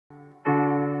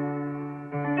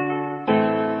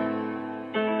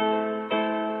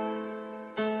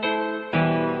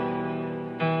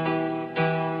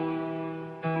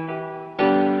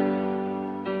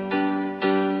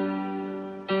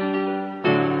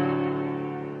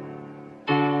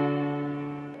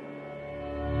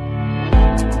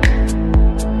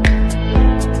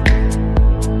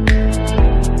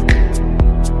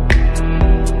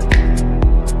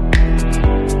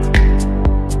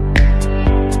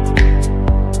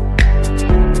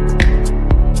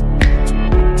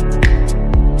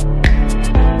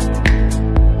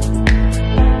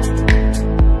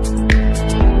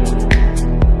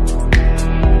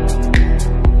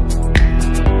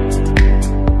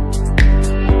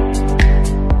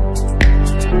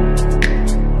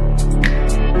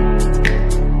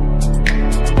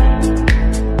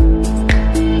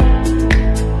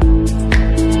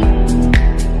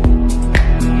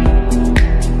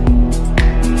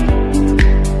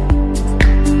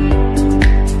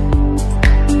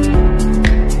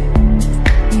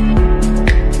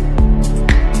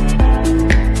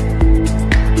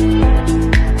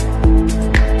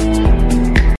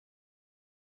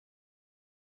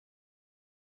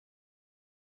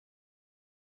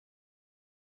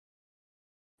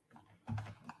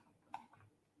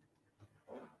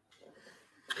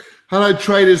Hello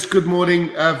traders, good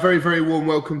morning. Very, very warm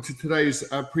welcome to today's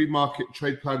pre-market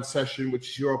trade plan session,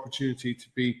 which is your opportunity to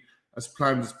be as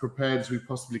planned, as prepared as we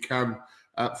possibly can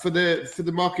for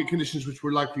the market conditions which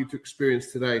we're likely to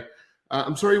experience today.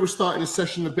 I'm sorry we're starting a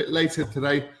session a bit later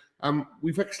today.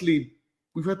 We've had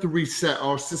to reset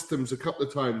our systems a couple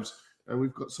of times, and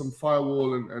we've got some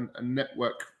firewall and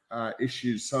network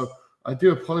issues. So I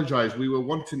do apologize. We were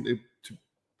wanting to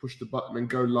push the button and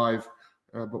go live,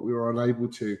 but we were unable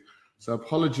to. So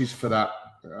apologies for that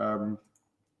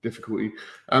difficulty.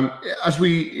 If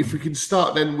we can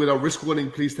start then with our risk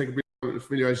warning, please take a bit moment to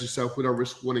familiarize yourself with our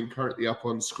risk warning currently up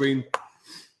on screen.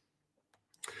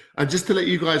 And just to let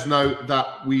you guys know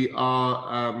that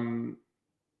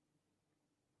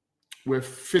we're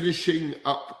finishing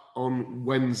up on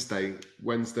Wednesday.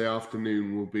 Wednesday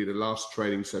afternoon will be the last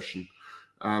trading session.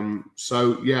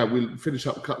 So yeah, we'll finish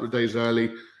up a couple of days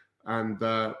early and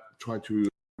try to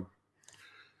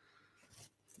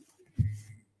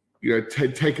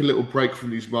take a little break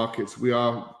from these markets. We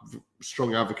are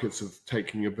strong advocates of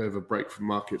taking a bit of a break from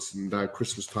markets, and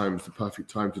Christmas time is the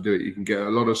perfect time to do it. You can get a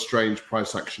lot of strange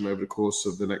price action over the course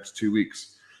of the next 2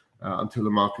 weeks until the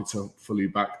markets are fully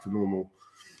back to normal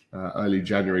early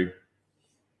January.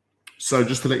 So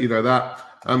just to let you know that.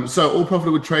 So all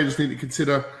profitable traders need to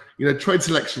consider, trade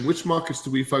selection. Which markets do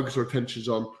we focus our attentions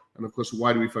on? And of course,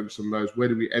 why do we focus on those? Where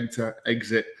do we enter,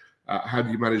 exit? How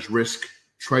do you manage risk,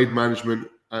 trade management,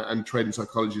 and trading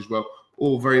psychology as well?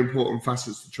 All very important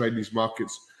facets to trade these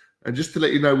markets. And just to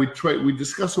let you know, we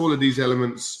discuss all of these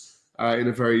elements in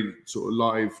a very sort of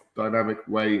live, dynamic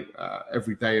way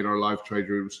every day in our live trade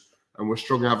rooms. And we're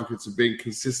strong advocates of being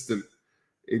consistent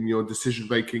in your decision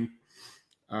making,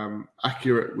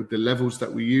 accurate with the levels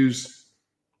that we use,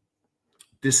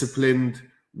 disciplined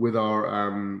with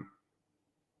our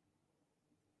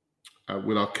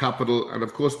capital, and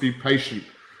of course be patient.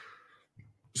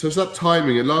 So it's that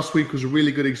timing, and last week was a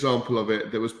really good example of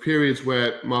it. There was periods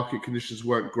where market conditions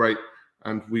weren't great,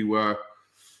 and we were,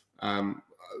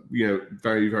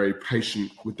 very, very patient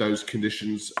with those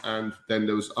conditions. And then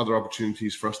there was other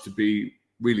opportunities for us to be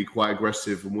really quite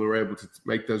aggressive, and we were able to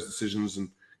make those decisions and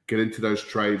get into those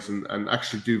trades and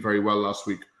actually do very well last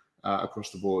week across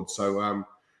the board. So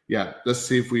let's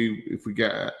see if we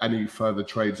get any further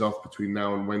trades off between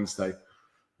now and Wednesday.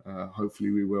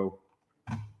 Hopefully we will.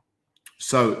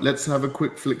 So let's have a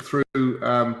quick flick through.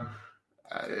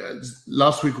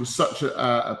 Last week was such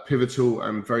a pivotal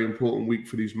and very important week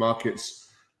for these markets.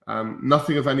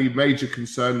 Nothing of any major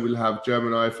concern. We'll have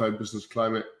German IFO business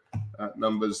climate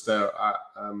numbers there at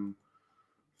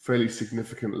fairly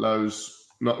significant lows.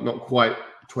 Not quite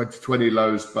 2020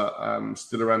 lows, but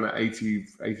still around that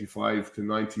 85 to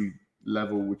 90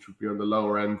 level, which would be on the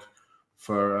lower end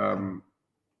for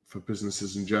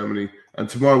businesses in Germany. And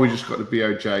tomorrow we just got the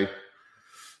BOJ.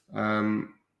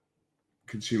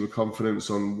 Consumer confidence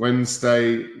on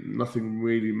Wednesday, nothing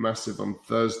really massive on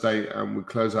Thursday, and we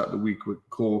close out the week with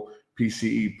core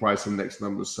PCE price index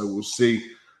numbers. So we'll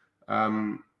see.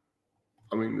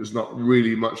 There's not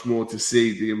really much more to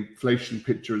see. The inflation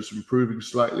picture is improving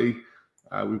slightly.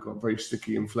 We've got very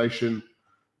sticky inflation.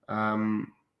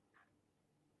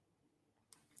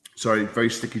 Very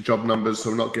sticky job numbers.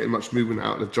 So we're not getting much movement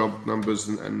out of the job numbers,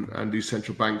 and these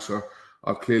central banks are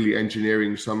clearly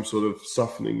engineering some sort of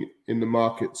softening in the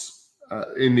markets,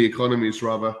 in the economies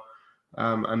rather,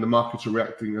 and the markets are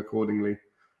reacting accordingly.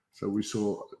 So we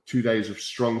saw 2 days of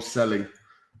strong selling,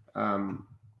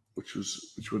 which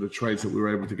were the trades that we were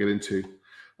able to get into.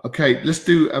 Okay, let's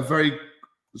do a very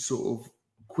sort of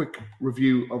quick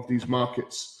review of these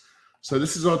markets. So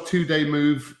this is our 2-day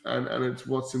move, and it's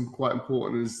what's quite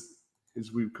important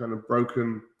is we've kind of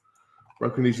broken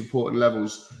these important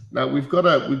levels. Now we've got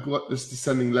this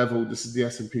descending level. This is the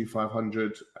S&P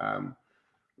 500.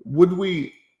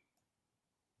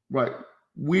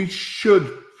 We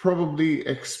should probably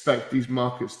expect these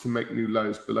markets to make new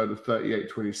lows below the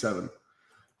 38.27.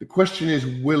 The question is,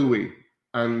 will we?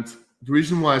 And the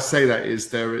reason why I say that is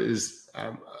there is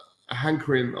a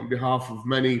hankering on behalf of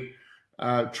many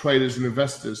traders and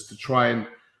investors to try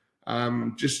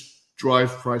and just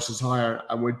drive prices higher,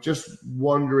 and we're just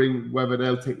wondering whether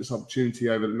they'll take this opportunity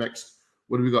over the next,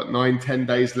 what have we got, 9-10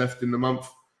 days left in the month,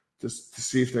 just to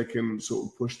see if they can sort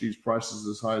of push these prices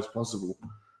as high as possible.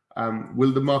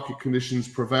 Will the market conditions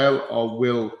prevail, or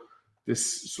will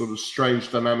this sort of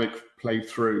strange dynamic play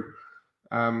through?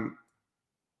 I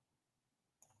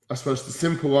suppose the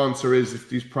simple answer is, if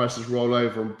these prices roll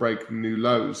over and break new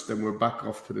lows, then we're back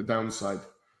off to the downside.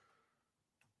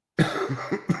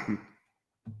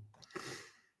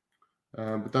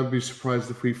 But don't be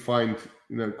surprised if we find,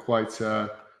 quite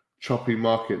choppy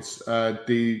markets.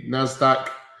 The Nasdaq,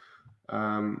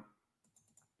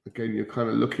 again, you're kind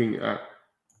of looking at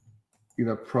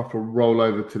proper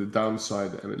rollover to the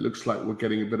downside, and it looks like we're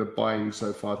getting a bit of buying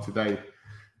so far today.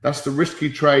 That's the risky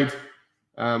trade.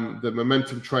 The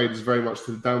momentum trade is very much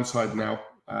to the downside now.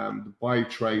 The buy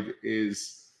trade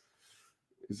is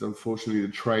unfortunately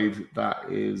the trade that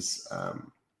is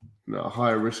a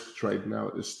higher risk trade now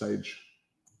at this stage.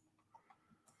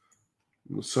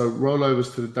 So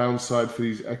rollovers to the downside for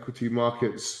these equity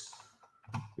markets.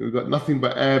 We've got nothing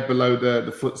but air below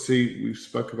the FTSE. We've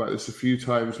spoke about this a few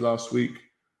times last week.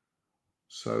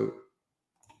 So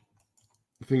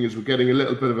the thing is, we're getting a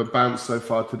little bit of a bounce so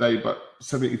far today, but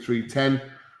 73.10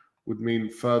 would mean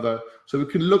further. So we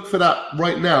can look for that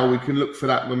right now. We can look for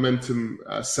that momentum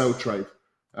sell trade.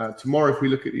 Tomorrow, if we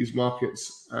look at these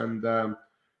markets and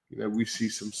we see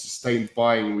some sustained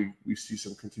buying, we see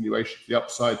some continuation to the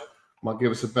upside, might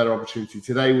give us a better opportunity.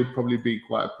 Today would probably be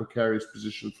quite a precarious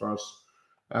position for us.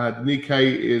 The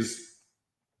Nikkei is,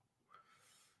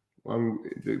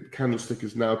 the candlestick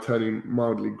is now turning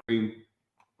mildly green.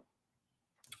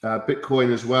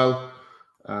 Bitcoin as well.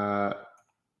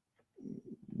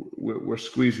 We're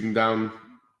squeezing down.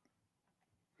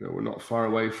 We're not far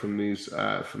away from these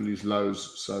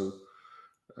lows. So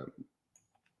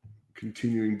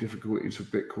continuing difficulties for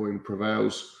Bitcoin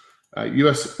prevails.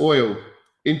 US oil,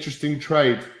 interesting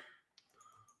trade.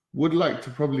 Would like to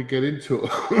probably get into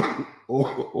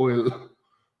oil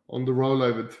on the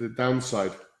rollover to the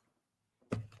downside.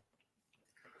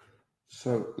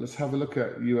 So let's have a look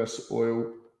at US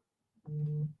oil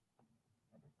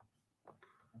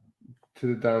to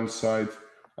the downside.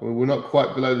 I mean, we're not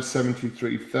quite below the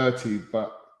 73.30,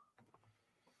 but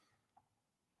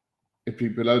it'd be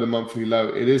below the monthly low.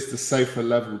 It is the safer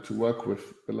level to work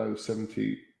with, below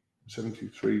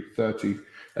 73.30,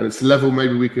 and it's a level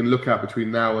maybe we can look at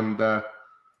between now and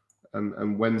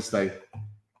Wednesday.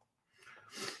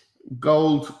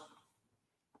 Gold,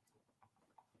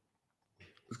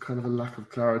 there's kind of a lack of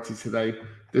clarity today.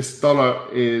 This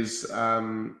dollar is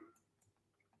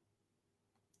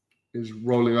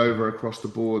rolling over across the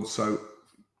board. So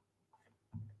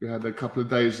we had a couple of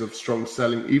days of strong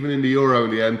selling, even in the euro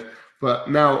in the end. But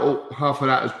now half of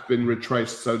that has been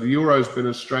retraced. So the euro has been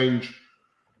a strange.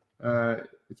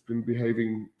 It's been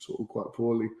behaving sort of quite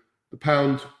poorly. The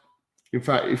pound, in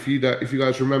fact, if you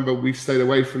guys remember, we stayed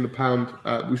away from the pound.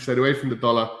 We stayed away from the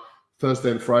dollar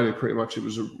Thursday and Friday. Pretty much, it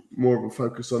was more of a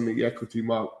focus on the equity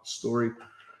market story.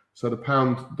 So the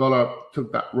pound dollar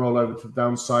took that roll over to the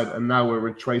downside, and now we're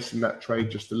retracing that trade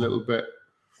just a little bit.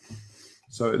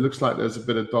 So it looks like there's a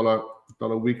bit of dollar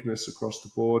weakness across the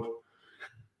board.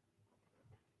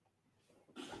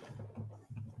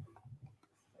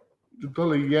 The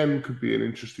dollar yen could be an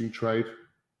interesting trade.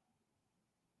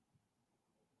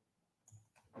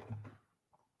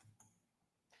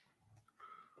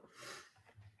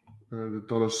 The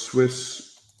dollar Swiss.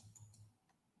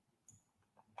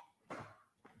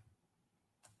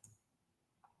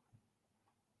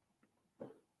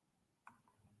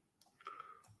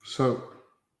 So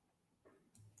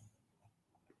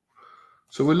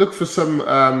we'll look for some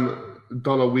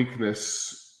dollar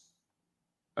weakness,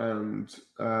 and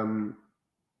it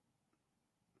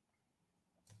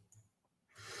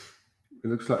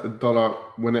looks like the dollar,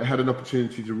 when it had an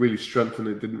opportunity to really strengthen,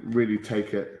 it didn't really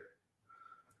take it.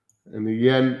 And the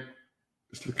yen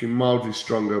is looking mildly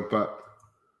stronger, but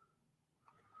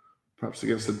perhaps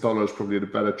against the dollar is probably the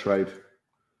better trade.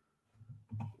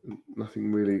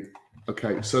 Nothing really.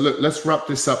 Okay, so look, let's wrap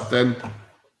this up then.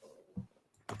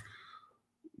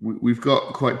 We've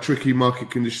got quite tricky market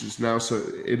conditions now, so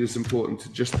it is important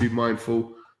to just be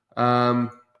mindful. It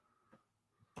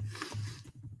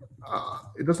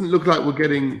doesn't look like we're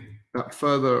getting that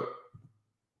further.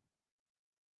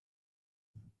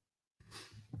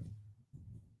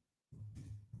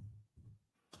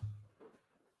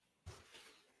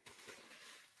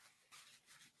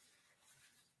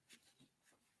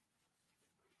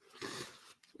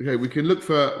 Okay, we can look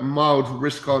for mild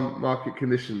risk on market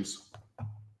conditions.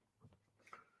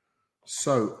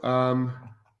 So,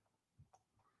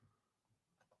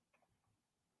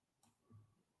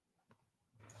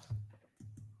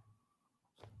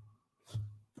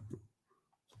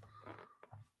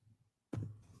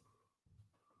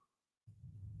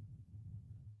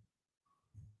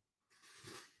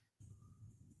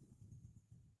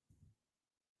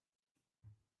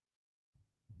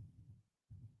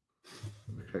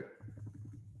 okay.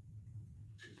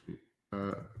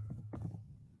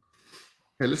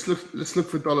 Okay, let's look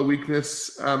for dollar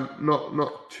weakness.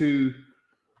 Not too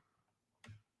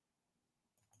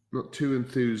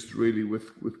enthused really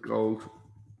with gold.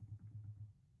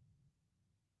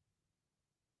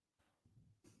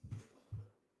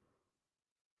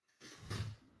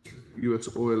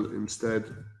 US oil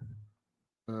instead.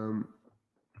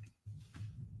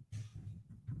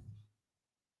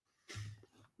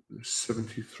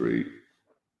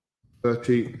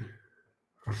 73.30.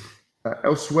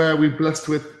 Elsewhere, we're blessed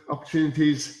with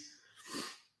opportunities.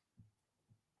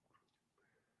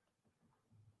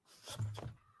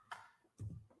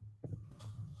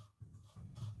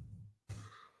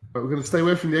 But we're going to stay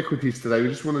away from the equities today. We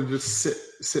just want to just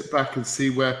sit back and see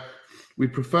where we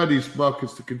prefer these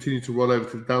markets to continue to roll over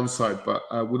to the downside. But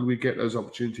will we get those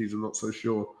opportunities? I'm not so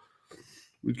sure.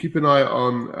 We keep an eye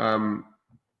on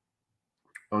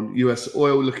US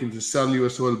oil, looking to sell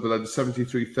US oil below the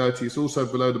 73.30. It's also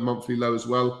below the monthly low as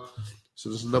well. So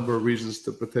there's a number of reasons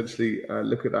to potentially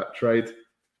look at that trade.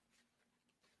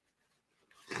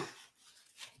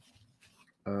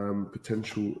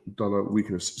 Potential dollar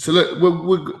weakness. So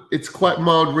look, it's quite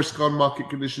mild risk on market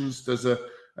conditions. There's a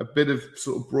bit of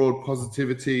sort of broad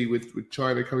positivity with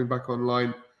China coming back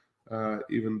online,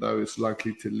 even though it's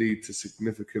likely to lead to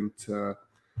significant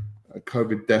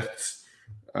COVID deaths.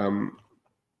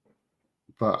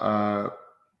 But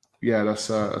that's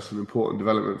an important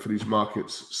development for these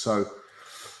markets. So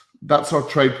that's our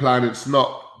trade plan. It's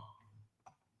not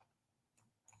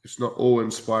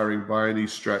awe-inspiring by any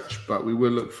stretch, but we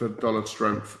will look for dollar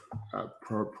strength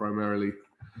primarily.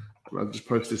 And I'll just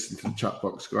post this into the chat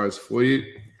box, guys, for you.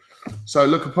 So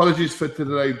look, apologies for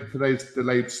today's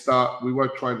delayed start. We were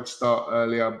trying to start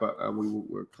earlier, but we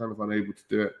were kind of unable to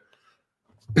do it.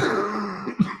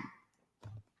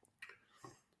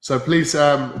 So please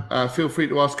feel free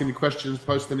to ask any questions,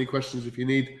 post any questions if you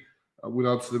need.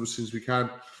 We'll answer them as soon as we can.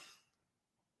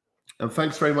 And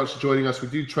thanks very much for joining us. We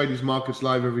do trade these markets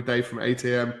live every day from 8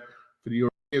 a.m. for the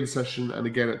European session and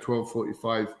again at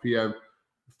 12:45 p.m.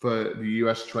 for the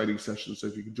US trading session. So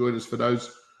if you can join us for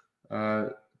those,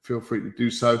 feel free to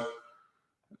do so.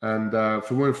 And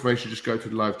for more information, just go to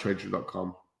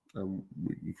livetrader.com and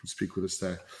you can speak with us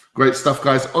there. Great stuff,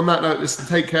 guys. On that note, listen,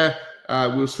 take care.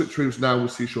 We'll switch rooms now. We'll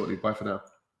see you shortly. Bye for now.